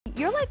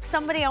you're like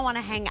somebody I want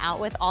to hang out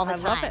with all the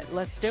time. I love it.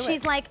 Let's do it.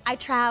 She's like, I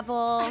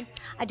travel,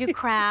 I do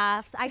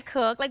crafts, I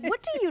cook. Like,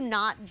 what do you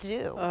not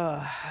do?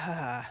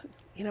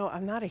 You know,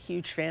 I'm not a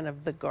huge fan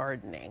of the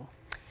gardening,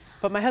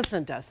 but my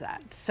husband does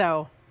that.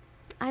 So,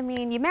 I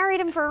mean, you married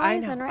him for a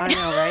reason, right? I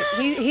know, right?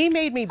 He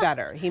made me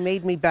better. He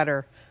made me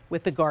better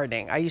with the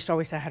gardening. I used to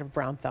always say I had a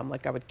brown thumb,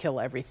 like I would kill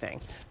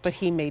everything, but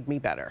he made me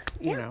better,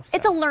 you know. So.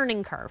 It's a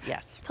learning curve.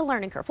 Yes. It's a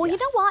learning curve. Well, you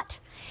know what?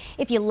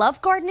 If you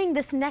love gardening,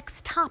 this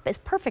next top is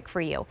perfect for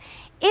you.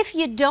 If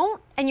you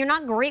don't, and you're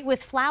not great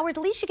with flowers,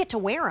 at least you get to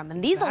wear them,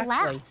 and these will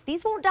last.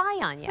 These won't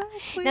die on you.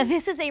 Now,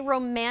 this is a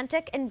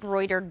romantic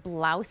embroidered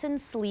blouse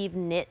and sleeve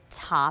knit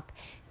top.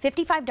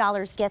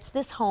 $55 gets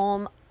this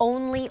home,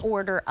 only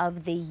order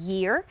of the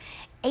year.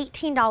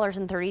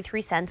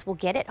 $18.33 will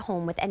get it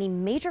home with any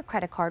major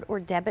credit card or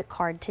debit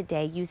card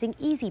today using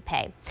Easy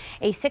Pay.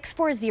 A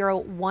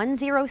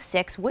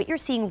 640106. What you're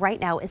seeing right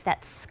now is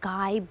that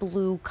sky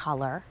blue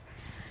color,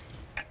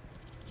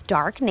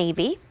 dark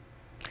navy.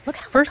 Look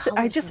how first,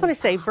 I just want to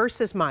say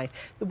versus mine.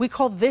 We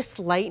call this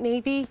light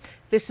navy.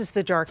 This is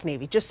the dark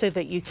navy, just so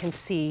that you can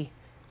see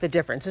the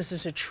difference. This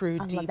is a true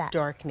deep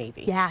dark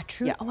navy. Yeah,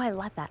 true. Yeah. Oh, I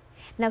love that.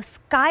 Now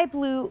sky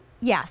blue,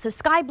 so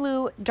sky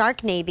blue,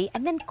 dark navy,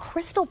 and then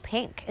crystal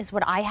pink is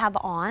what I have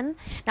on.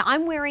 Now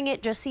I'm wearing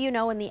it, just so you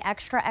know, in the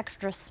extra,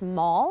 extra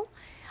small.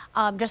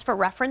 Just for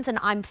reference, and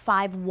I'm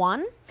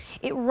 5'1".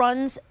 It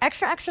runs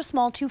extra, extra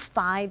small to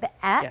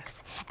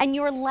 5X, and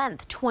your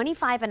length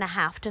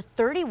 25.5 to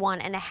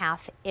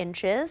 31.5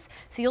 inches.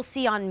 So you'll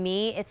see on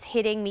me, it's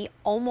hitting me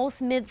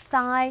almost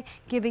mid-thigh,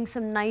 giving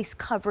some nice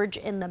coverage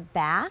in the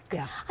back.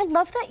 Yeah. I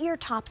love that your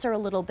tops are a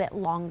little bit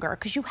longer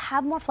because you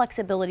have more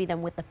flexibility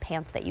than with the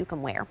pants that you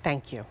can wear.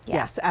 Thank you. Yeah.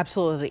 Yes,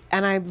 absolutely.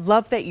 And I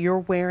love that you're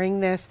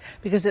wearing this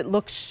because it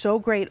looks so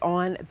great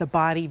on the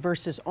body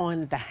versus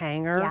on the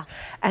hanger. Yeah.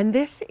 And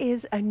this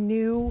is a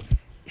new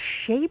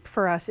shape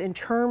for us in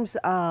terms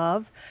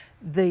of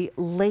the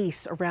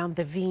lace around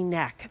the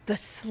V-neck, the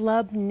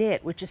slub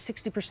knit, which is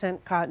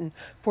 60% cotton,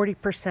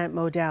 40%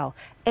 modal,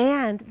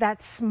 and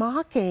that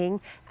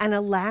smocking and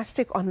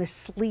elastic on the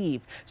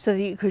sleeve so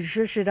that you could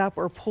zhuzh it up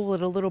or pull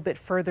it a little bit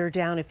further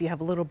down if you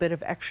have a little bit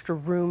of extra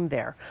room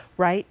there,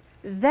 right?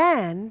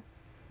 Then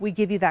we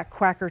give you that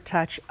Quacker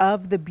touch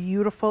of the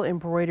beautiful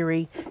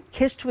embroidery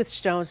kissed with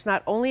stones,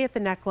 not only at the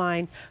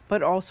neckline,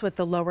 but also at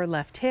the lower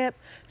left hip,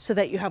 so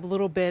that you have a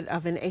little bit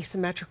of an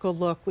asymmetrical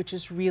look, which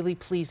is really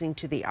pleasing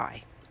to the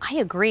eye. I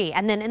agree.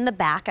 And then in the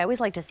back, I always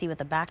like to see what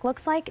the back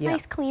looks like. Yeah.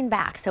 Nice clean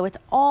back. So it's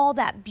all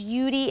that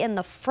beauty in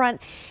the front.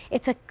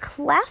 It's a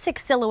classic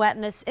silhouette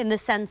in the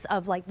sense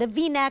of like the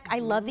V-neck. I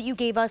love that you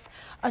gave us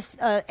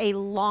a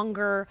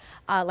longer,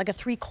 like a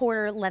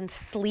 3/4 length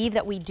sleeve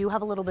that we do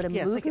have a little bit of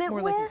movement like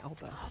more with. like an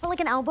elbow. Or like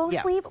an elbow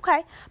sleeve.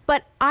 Okay.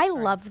 But I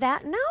love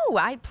that.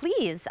 No,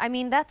 please. I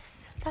mean,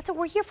 that's what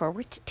we're here for.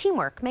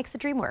 Teamwork makes the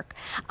dream work.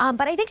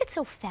 But I think it's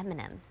so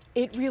feminine.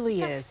 It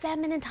really is. It's a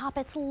feminine top.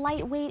 It's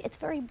lightweight. It's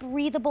very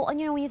breathable. And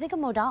you know, when you think of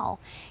modal,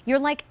 you're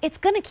like, it's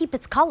going to keep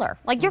its color.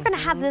 Like, you're going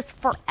to have this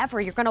forever.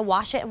 You're going to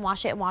wash it and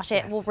wash it and wash it.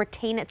 Yes. It will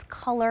retain its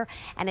color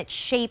and its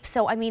shape.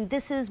 So, I mean,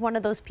 this is one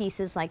of those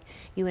pieces, like,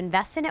 you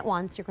invest in it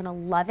once, you're going to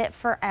love it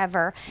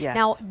forever. Yes.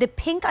 Now, the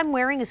pink I'm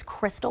wearing is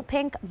crystal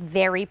pink,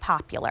 very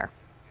popular.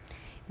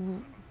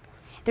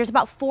 There's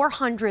about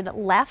 400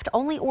 left,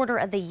 only order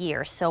of the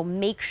year, so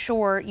make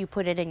sure you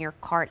put it in your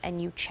cart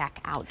and you check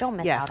out. Don't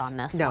miss out on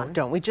this one. No,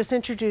 don't. We just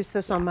introduced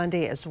this on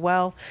Monday as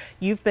well.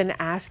 You've been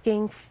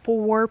asking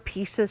for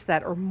pieces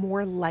that are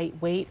more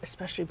lightweight,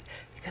 especially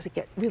because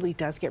it really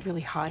does get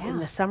really hot in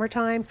the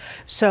summertime.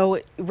 So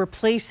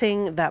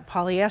replacing that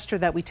polyester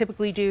that we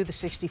typically do, the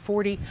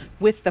 60-40,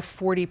 with the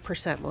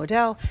 40%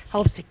 modal,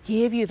 helps to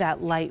give you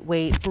that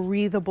lightweight,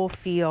 breathable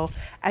feel.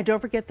 And don't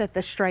forget that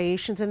the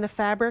striations in the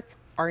fabric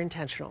are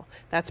intentional.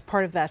 That's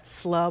part of that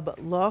slub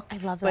look. I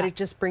love that. But it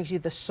just brings you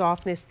the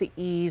softness, the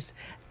ease,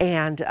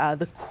 and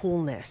the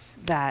coolness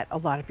that a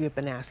lot of you have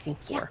been asking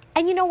for. Yeah.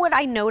 And you know what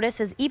I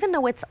notice is even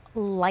though it's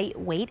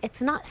lightweight,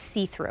 it's not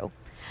see-through.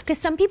 Because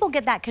some people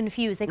get that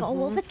confused. They go, oh,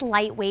 well, if it's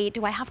lightweight,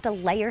 do I have to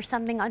layer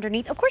something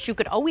underneath? Of course, you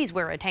could always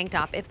wear a tank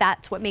top if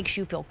that's what makes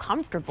you feel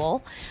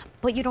comfortable,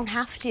 but you don't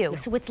have to.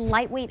 So it's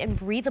lightweight and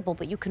breathable,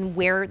 but you can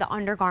wear the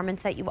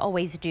undergarments that you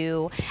always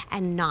do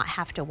and not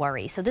have to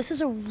worry. So this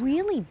is a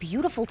really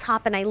beautiful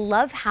top, and I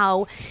love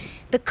how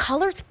the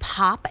colors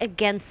pop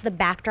against the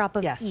backdrop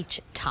of each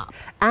top.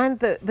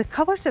 And the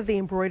colors of the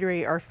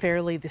embroidery are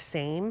fairly the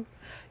same.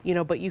 You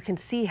know, but you can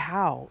see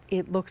how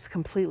it looks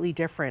completely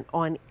different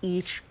on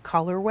each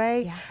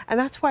colorway. Yeah. And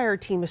that's why our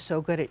team is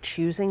so good at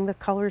choosing the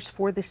colors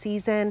for the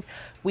season.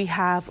 We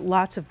have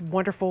lots of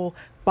wonderful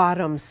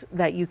bottoms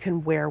that you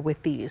can wear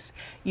with these.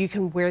 You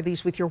can wear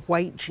these with your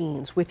white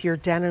jeans, with your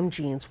denim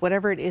jeans,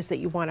 whatever it is that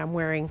you want. I'm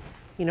wearing,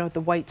 you know,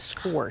 the white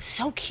skort.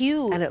 So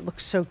cute. And it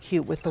looks so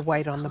cute with the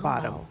white on the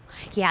bottom.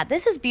 Yeah,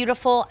 this is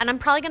beautiful. And I'm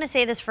probably going to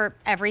say this for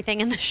everything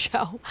in the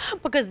show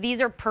because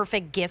these are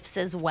perfect gifts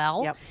as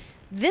well. Yep.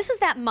 This is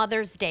that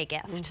Mother's Day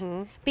gift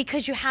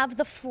because you have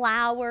the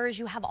flowers,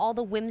 you have all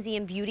the whimsy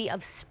and beauty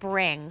of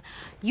spring.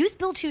 Use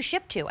Build To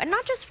Ship To, and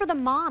not just for the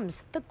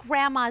moms, the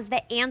grandmas,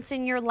 the aunts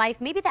in your life,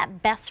 maybe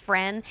that best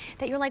friend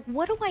that you're like,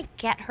 what do I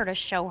get her to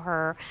show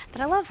her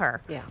that I love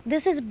her? Yeah.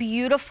 This is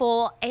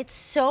beautiful. It's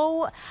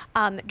so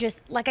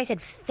just, like I said,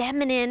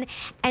 feminine.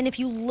 And if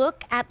you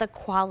look at the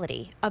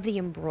quality of the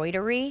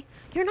embroidery,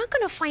 you're not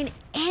going to find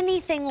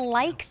anything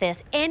like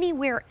this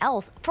anywhere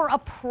else for a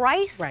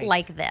price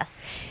like this.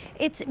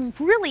 It's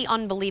really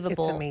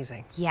unbelievable. It's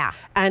amazing. Yeah.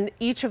 And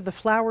each of the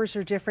flowers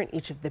are different.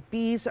 Each of the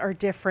bees are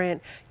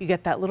different. You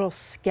get that little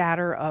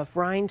scatter of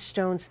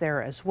rhinestones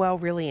there as well,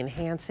 really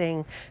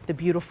enhancing the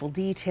beautiful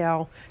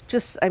detail.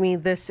 Just, I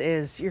mean, this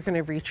is, you're going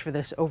to reach for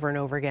this over and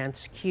over again.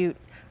 It's cute,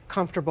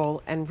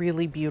 comfortable, and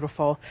really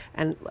beautiful.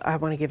 And I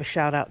want to give a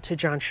shout out to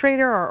John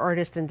Schrader, our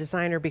artist and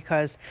designer,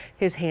 because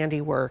his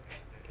handiwork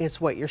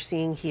is what you're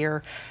seeing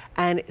here.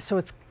 And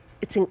so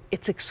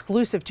it's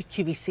exclusive to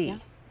QVC. Yeah.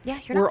 Yeah,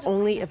 we're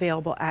only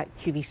available at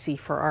QVC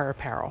for our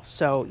apparel.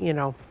 So, you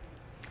know,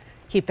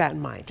 keep that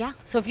in mind. Yeah.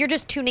 So if you're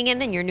just tuning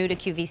in and you're new to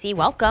QVC,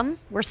 welcome.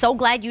 We're so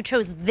glad you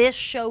chose this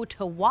show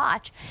to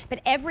watch.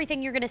 But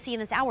everything you're going to see in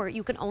this hour,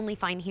 you can only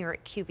find here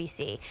at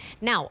QVC.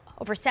 Now,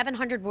 over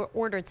 700 were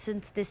ordered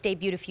since this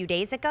debuted a few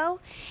days ago.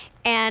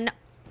 And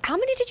how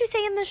many did you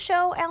say in this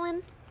show,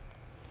 Ellen?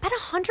 About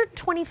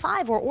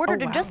 125 were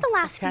ordered in just the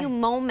last few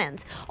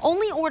moments.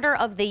 Only order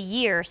of the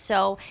year,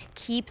 so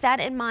keep that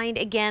in mind.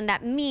 Again,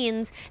 that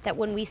means that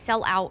when we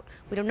sell out,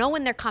 we don't know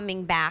when they're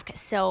coming back,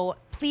 so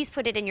please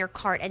put it in your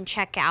cart and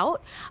check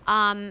out.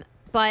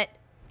 But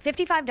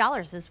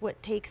 $55 is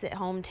what takes it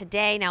home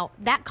today. Now,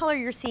 that color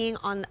you're seeing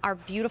on our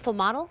beautiful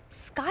model,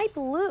 sky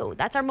blue.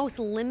 That's our most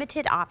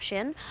limited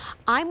option.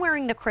 I'm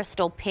wearing the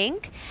crystal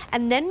pink.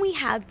 And then we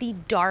have the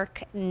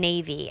dark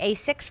navy, a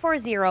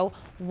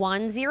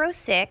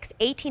 640106,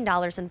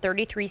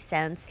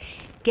 $18.33.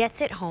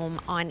 Gets it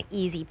home on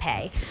Easy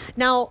Pay.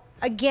 Now,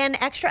 again,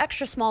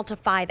 extra small to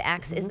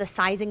 5X is the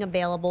sizing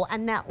available,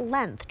 and that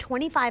length,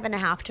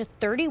 25.5 to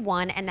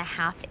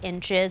 31.5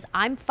 inches.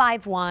 I'm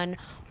 5'1",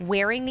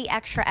 wearing the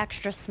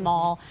extra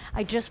small.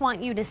 I just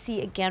want you to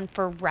see again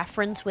for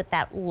reference with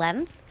that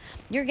length.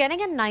 You're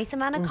getting a nice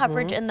amount of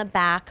coverage in the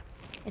back.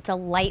 It's a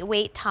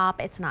lightweight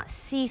top. It's not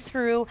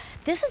see-through.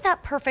 This is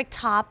that perfect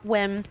top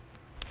when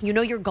you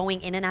know you're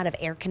going in and out of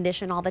air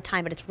condition all the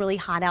time, but it's really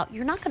hot out.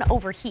 You're not going to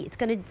overheat. It's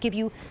going to give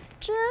you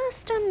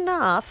just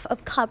enough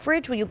of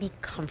coverage where you'll be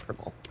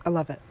comfortable. I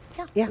love it.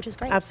 Yeah, which is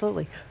great.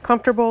 Absolutely.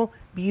 Comfortable,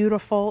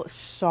 beautiful,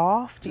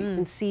 soft. You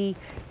can see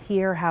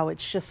here how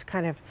it's just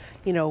kind of,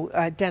 you know,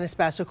 Dennis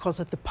Basso calls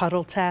it the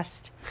puddle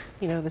test.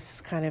 You know, this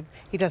is kind of,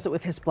 he does it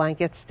with his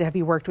blankets. Have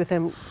you worked with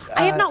him?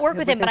 I have not worked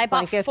with him, but I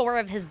bought 4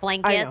 of his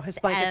blankets. I know, his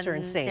blankets are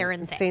insane. They're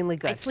insane. Insanely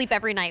good. I sleep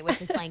every night with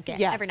his blanket,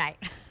 every night.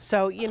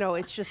 So, you know,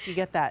 it's just, you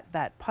get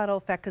that puddle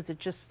effect because it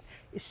just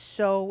is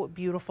so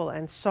beautiful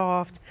and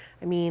soft.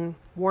 I mean,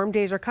 warm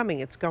days are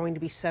coming. It's going to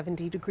be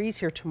 70 degrees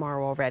here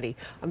tomorrow already.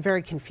 I'm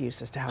very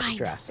confused as to how to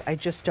dress. I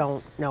just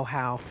don't know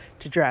how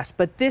to dress.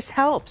 But this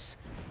helps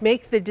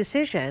make the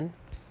decision,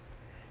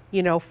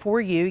 you know,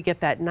 for you. You get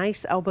that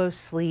nice elbow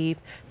sleeve,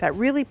 that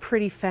really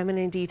pretty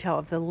feminine detail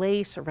of the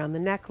lace around the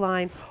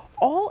neckline.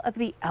 All of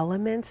the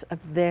elements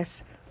of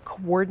this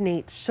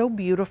coordinate so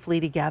beautifully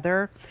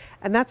together.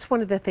 And that's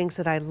one of the things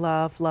that I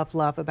love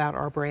about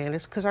our brand,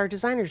 is because our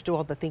designers do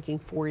all the thinking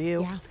for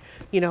you. Yeah.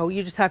 You know,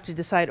 you just have to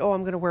decide, oh,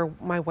 I'm going to wear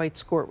my white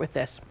skirt with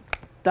this.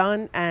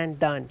 Done and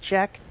done.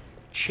 Check.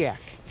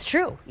 It's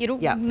true. You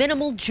don't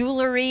minimal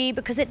jewelry,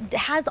 because it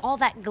has all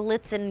that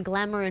glitz and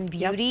glamour and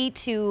beauty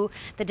to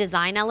the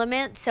design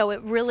element. So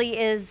it really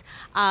is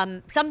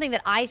something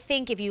that I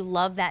think if you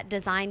love that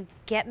design,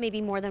 get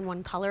maybe more than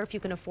one color if you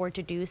can afford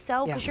to do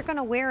so, because you're going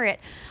to wear it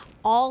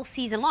all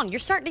season long. You're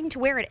starting to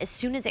wear it as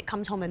soon as it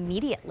comes home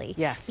immediately.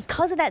 Yes.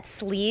 Because of that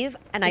sleeve,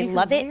 and I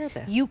love it,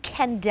 you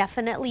can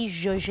definitely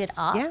zhuzh it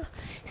up. Yeah.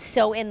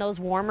 So in those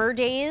warmer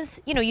days,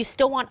 you know, you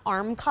still want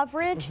arm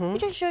coverage. You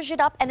just zhuzh it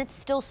up, and it's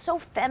still so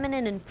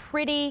feminine and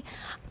pretty.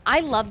 I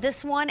love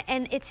this one,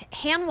 and it's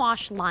hand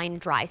wash, line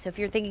dry. So if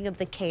you're thinking of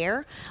the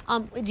care,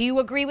 do you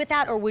agree with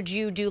that, or would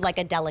you do like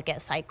a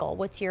delicate cycle?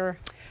 What's your...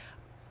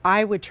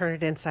 I would turn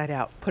it inside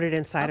out, put it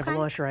inside of a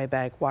lingerie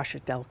bag, wash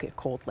it delicate,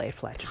 cold, lay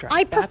flat to dry.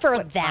 I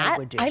prefer that.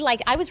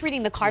 I was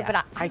reading the card,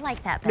 but I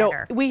like that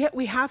better. No,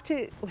 we have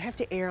to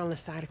err on the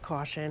side of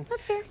caution.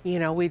 That's fair. You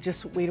know, we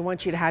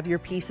want you to have your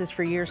pieces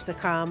for years to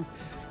come,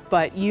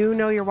 but you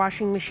know your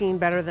washing machine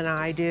better than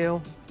I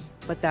do,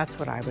 but that's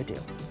what I would do.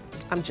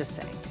 I'm just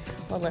saying.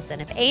 Well,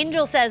 listen, if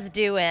Angel says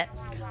do it,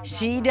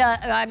 she does.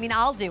 I mean,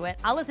 I'll do it.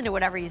 I'll listen to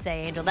whatever you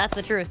say, Angel. That's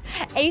the truth.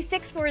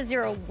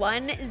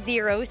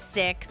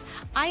 A640106.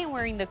 I am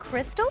wearing the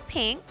crystal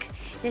pink.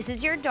 This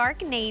is your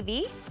dark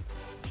navy.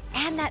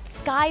 And that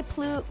sky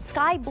blue,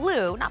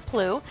 not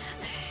blue.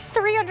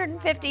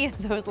 350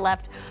 of those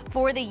left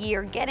for the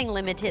year, getting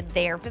limited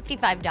there.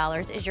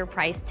 $55 is your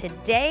price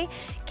today.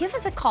 Give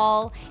us a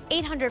call,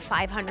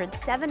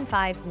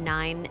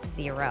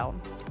 800-500-7590.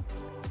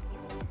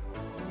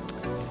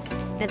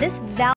 Now this